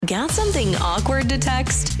Got something awkward to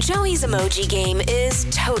text? Joey's emoji game is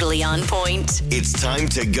totally on point. It's time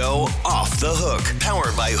to go off the hook.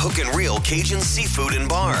 Powered by Hook and Reel Cajun Seafood and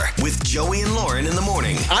Bar with Joey and Lauren in the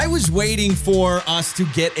morning. I was waiting for us to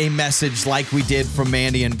get a message like we did from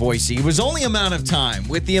Mandy in Boise. It was only a amount of time.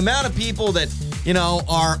 With the amount of people that,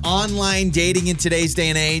 are online dating in today's day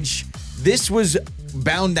and age, this was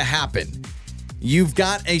bound to happen. You've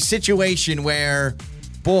got a situation where,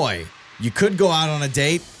 boy, you could go out on a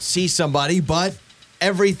date, see somebody, but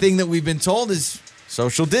everything that we've been told is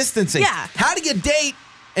social distancing. Yeah. How do you date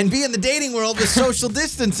and be in the dating world with social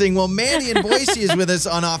distancing? Well, Mandy in Boise is with us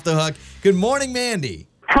on Off the Hook. Good morning, Mandy.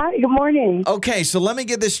 Hi, good morning. Okay, so let me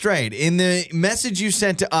get this straight. In the message you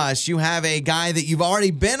sent to us, you have a guy that you've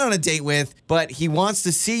already been on a date with, but he wants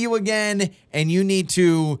to see you again, and you need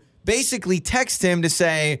to basically text him to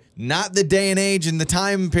say, not the day and age and the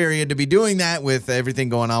time period to be doing that with everything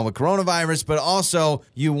going on with coronavirus, but also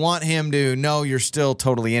you want him to know you're still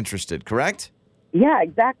totally interested, correct? Yeah,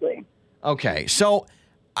 exactly. Okay, so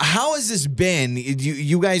how has this been?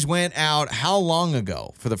 You guys went out how long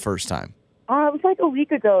ago for the first time? It was like a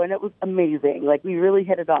week ago, and it was amazing. Like, we really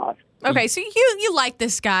hit it off. Okay, so you like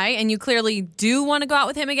this guy, and you clearly do want to go out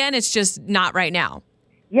with him again. It's just not right now.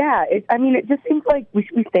 Yeah, it just seems like we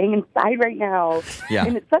should be staying inside right now. Yeah.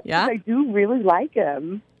 And it's such Yeah? I do really like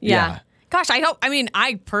him. Yeah. Gosh,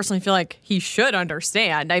 I personally feel like he should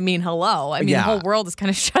understand. Hello. Yeah. The whole world is kind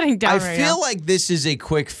of shutting down right now. I feel like this is a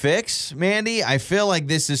quick fix, Mandy. I feel like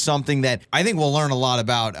this is something that I think we'll learn a lot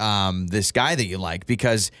about this guy that you like,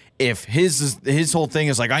 because if his whole thing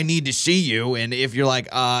is like, I need to see you, and if you're like,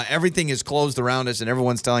 everything is closed around us and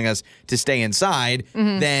everyone's telling us to stay inside,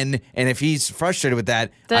 then, and if he's frustrated with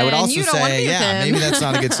that, I would Then also you don't wanna say, be with him. maybe that's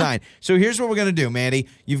not a good sign. So here's what we're going to do, Mandy.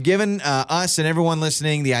 You've given us and everyone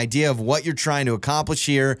listening the idea of what you're trying to accomplish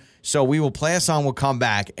here. So we will play a song, we'll come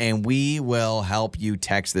back, and we will help you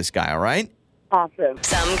text this guy, all right? Awesome.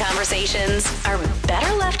 Some conversations are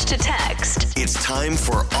better left to text. It's time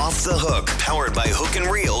for Off the Hook. Powered by Hook and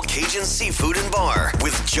Reel Cajun Seafood and Bar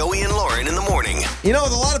with Joey and Lauren in the morning. With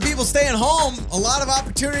a lot of people staying home, a lot of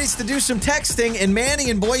opportunities to do some texting, and Mandy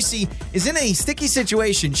in Boise is in a sticky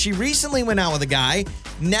situation. She recently went out with a guy.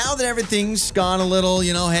 Now that everything's gone a little,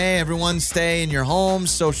 hey, everyone stay in your home,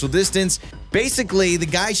 social distance. Basically, the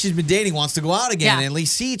guy she's been dating wants to go out again and at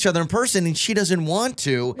least see each other in person, and she doesn't want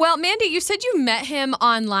to. Well, Mandy, you said you met him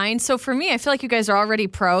online. So for me, I feel like you guys are already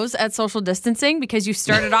pros at social distancing because you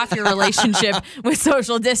started off your relationship with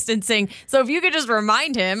social distancing. So if you could just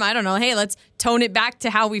remind him, I don't know, hey, let's tone it back to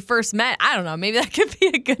how we first met. I don't know, maybe that could be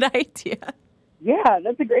a good idea. Yeah,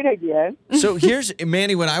 that's a great idea. So here's,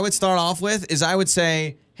 Mandy, what I would start off with is I would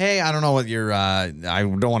say, hey, I don't know what your, I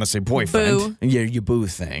don't want to say boyfriend. Boo. Yeah, your boo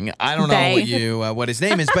thing. I don't know what his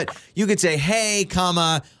name is, but you could say, hey,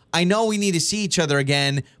 I know we need to see each other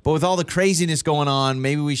again, but with all the craziness going on,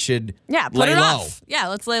 maybe we should put lay it low. off. Yeah,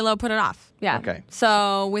 let's lay low, put it off. Yeah. Okay.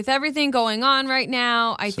 So with everything going on right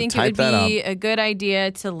now, I think it would be a good idea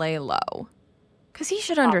to lay low. Because he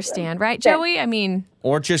should understand, right, Joey?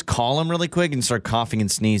 Or just call him really quick and start coughing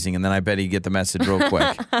and sneezing, and then I bet he'd get the message real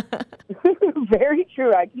quick. Very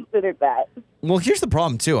true. I considered that. Well, here's the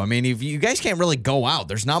problem, too. If you guys can't really go out,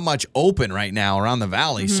 there's not much open right now around the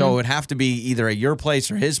valley, so it would have to be either at your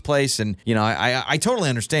place or his place, and, I totally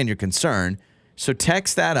understand your concern. So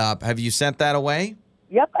text that up. Have you sent that away?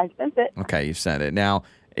 Yep, I sent it. Okay, you've sent it. Now,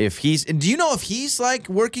 do you know if he's,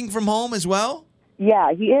 working from home as well?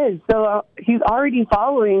 Yeah, he is. So he's already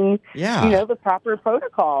following, Yeah. the proper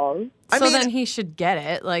protocols. Then he should get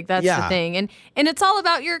it. That's the thing. And it's all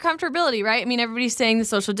about your comfortability, right? Everybody's saying the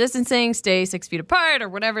social distancing, stay 6 feet apart or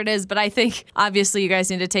whatever it is. But I think, obviously, you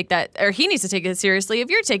guys need to take that, or he needs to take it seriously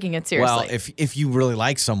if you're taking it seriously. Well, if you really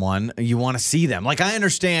like someone, you want to see them. I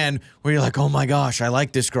understand where you're like, oh, my gosh, I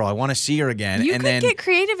like this girl. I want to see her again. You could get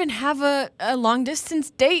creative and have a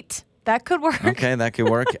long-distance date. That could work. Okay, that could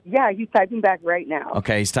work. Yeah, he's typing back right now.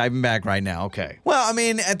 Okay, he's typing back right now. Okay. Well,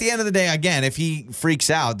 at the end of the day, again, if he freaks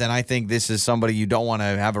out, then I think this is somebody you don't want to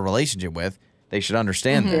have a relationship with. They should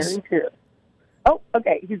understand this. Very true. Oh,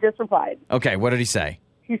 okay. He just replied. Okay, what did he say?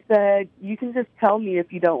 He said, you can just tell me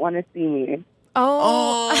if you don't want to see me.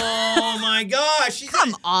 Oh my gosh.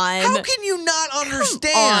 Come on. How can you not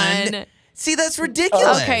understand? Come on. See, that's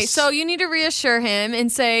ridiculous. Okay, so you need to reassure him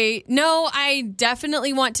and say, no, I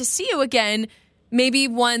definitely want to see you again. Maybe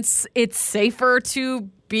once it's safer to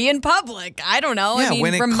be in public. I don't know. Yeah,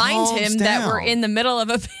 when it remind calms him that we're down. in the middle of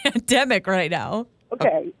a pandemic right now.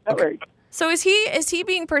 Okay, that works. So is he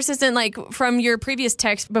being persistent, from your previous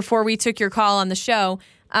text before we took your call on the show?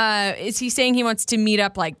 Is he saying he wants to meet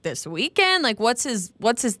up like this weekend? Like, what's his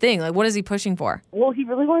thing? Like, what is he pushing for? Well, he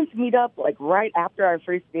really wanted to meet up like right after our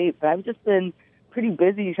first date, but I've just been pretty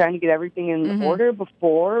busy trying to get everything in order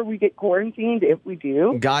before we get quarantined, if we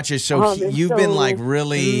do. Gotcha. So you've been like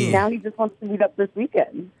really. Now he just wants to meet up this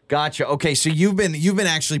weekend. Gotcha. Okay, so you've been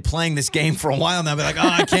actually playing this game for a while now. Be like, oh,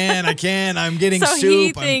 I can't. I'm getting So soup.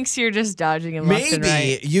 he thinks you're just dodging him left and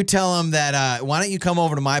right. Maybe you tell him that, why don't you come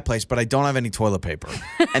over to my place, but I don't have any toilet paper.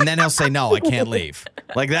 And then he'll say, no, I can't leave.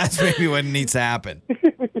 Like, that's maybe what needs to happen.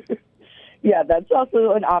 Yeah, that's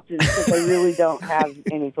also an option because I really don't have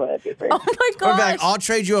any toilet paper. Oh my In fact, gosh. I'll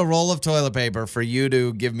trade you a roll of toilet paper for you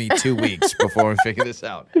to give me 2 weeks before we figure this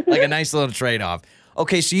out. Like a nice little trade-off.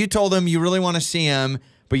 Okay, so you told him you really want to see him,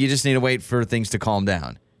 but you just need to wait for things to calm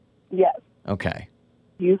down. Yes. Okay.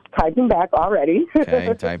 He's typing back already.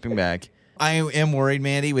 Okay, typing back. I am worried,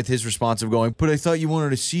 Mandy, with his response of going, but I thought you wanted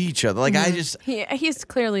to see each other. Like, I just... He's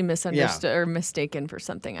clearly misunderstood or mistaken for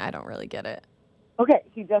something. I don't really get it. Okay,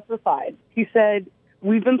 he just replied. He said,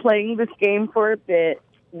 we've been playing this game for a bit.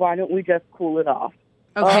 Why don't we just cool it off?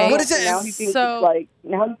 Okay. What is that? Now he thinks So-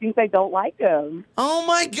 now he thinks I don't like him. Oh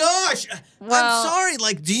my gosh! Well- I'm sorry.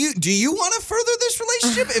 Like, do you want to further this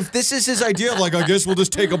relationship? If this is his idea of like, I guess we'll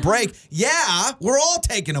just take a break. Yeah, we're all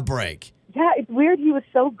taking a break. Yeah, it's weird. He was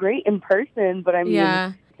so great in person, but I mean,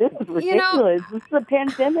 Yeah. this is ridiculous. This is a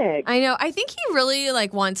pandemic. I know. I think he really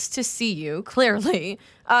wants to see you, clearly.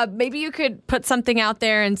 Maybe you could put something out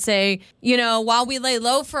there and say, while we lay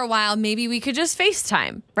low for a while, maybe we could just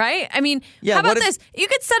FaceTime, right? I mean, Yeah, how about what if- this? You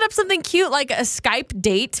could set up something cute like a Skype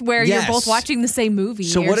date where Yes. you're both watching the same movie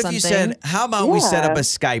So or what if something. you said, how about we set up Yeah. a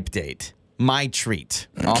Skype date? My treat.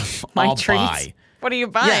 I'll treat? buy. What are you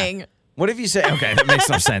buying? Yeah. What if you say, okay, that makes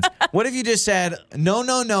no sense. What if you just said, no,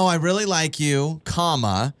 I really like you,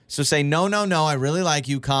 comma. So say, no, I really like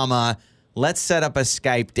you, comma. Let's set up a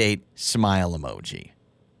Skype date, smile emoji.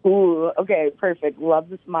 Ooh, okay, perfect. Love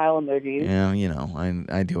the smile emoji. Yeah,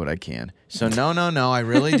 I do what I can. So no, I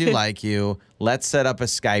really do like you. Let's set up a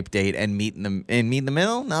Skype date and meet in the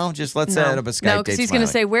middle. No, just let's set up a Skype date. No, because he's going to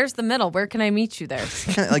smiling. say, where's the middle? Where can I meet you there?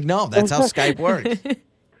 Like, no, that's how Skype works.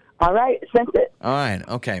 All right, sent it. All right,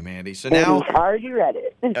 okay, Mandy. So And now, he's already read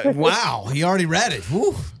it. wow, he already read it.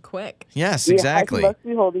 Woo. Quick. Yes, Yeah, exactly. he must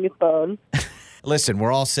be holding his phone. Listen,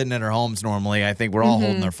 we're all sitting at our homes normally. I think we're all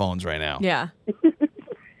holding our phones right now. Yeah.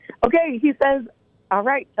 Okay, he says, all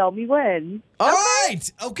right, tell me when. All right.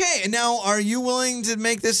 Okay. And now, are you willing to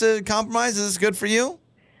make this a compromise? Is this good for you?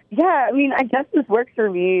 Yeah, I mean, I guess this works for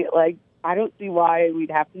me. Like, I don't see why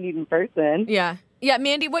we'd have to meet in person. Yeah. Yeah,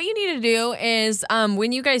 Mandy, what you need to do is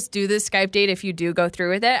when you guys do this Skype date, if you do go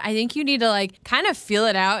through with it, I think you need to kind of feel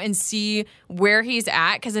it out and see where he's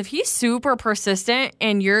at. Because if he's super persistent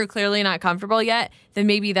and you're clearly not comfortable yet, then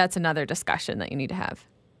maybe that's another discussion that you need to have.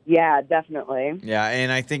 Yeah, definitely. Yeah.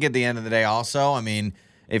 And I think at the end of the day, also, I mean,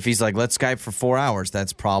 if he's like, let's Skype for 4 hours,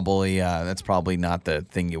 that's probably not the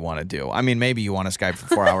thing you want to do. I mean, maybe you want to Skype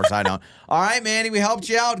for 4 hours. I don't. All right, Mandy, we helped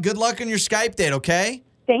you out. Good luck on your Skype date, okay?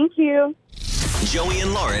 Thank you. Joey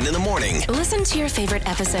and Lauren in the morning. Listen to your favorite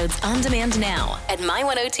episodes on demand now at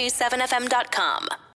my1027fm.com.